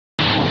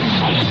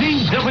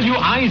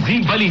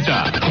DWIZ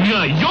Balita.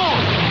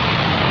 Ngayon!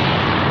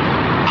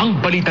 Ang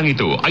balitang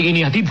ito ay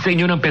inihatid sa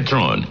inyo ng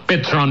Petron.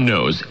 Petron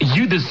knows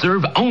you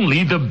deserve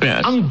only the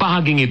best. Ang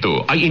bahaging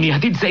ito ay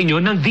inihatid sa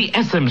inyo ng the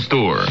SM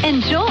Store.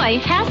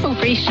 Enjoy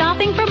hassle-free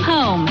shopping from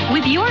home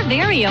with your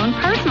very own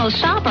personal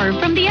shopper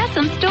from the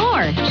SM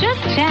Store.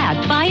 Just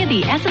chat via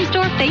the SM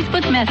Store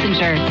Facebook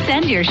Messenger.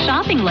 Send your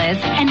shopping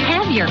list and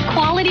have your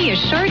quality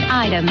assured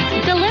items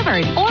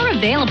delivered or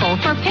available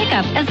for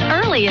pickup as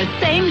early as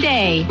same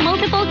day.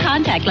 Multiple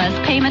contactless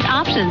payment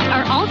options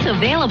are also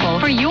available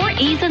for your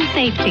ease and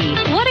safety.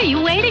 What are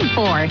you waiting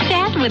for?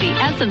 Chat with the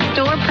SM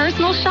Store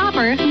personal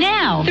shopper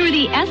now through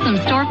the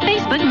SM Store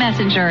Facebook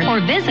Messenger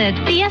or visit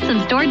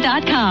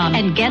thesmstore.com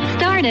and get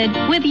started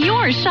with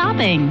your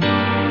shopping.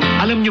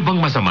 Alam niyo bang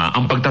masama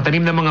ang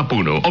pagtatanim ng mga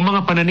puno o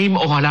mga pananim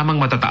o halamang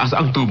matataas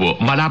ang tubo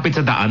malapit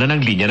sa daanan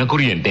ng linya ng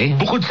kuryente?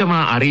 Bukod sa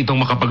maaari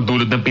itong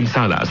makapagdulot ng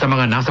pinsala sa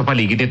mga nasa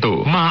paligid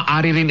nito,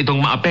 maaari rin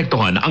itong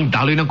maapektuhan ang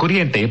daloy ng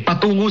kuryente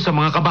patungo sa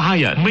mga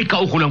kabahayan. May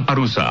kaukulang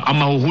parusa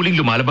ang mahuhuling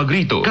lumalabag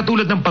rito,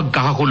 katulad ng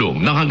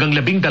pagkakakulong ng hanggang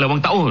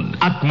 12 taon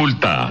at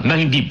multa na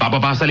hindi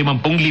bababa sa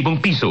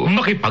 50,000 piso.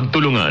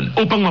 Makipagtulungan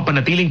upang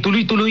mapanatiling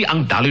tuloy-tuloy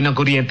ang daloy ng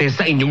kuryente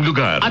sa inyong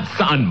lugar at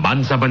saan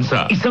man sa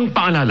bansa. Isang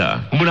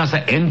paalala mula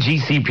sa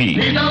NGCP.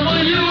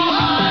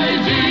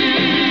 DWIZ!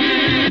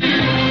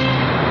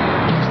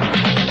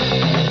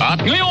 At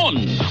ngayon,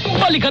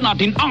 balikan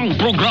natin ang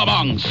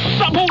programang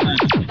Sapol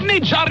ni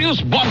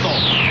Jarius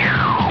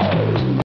Bondoc.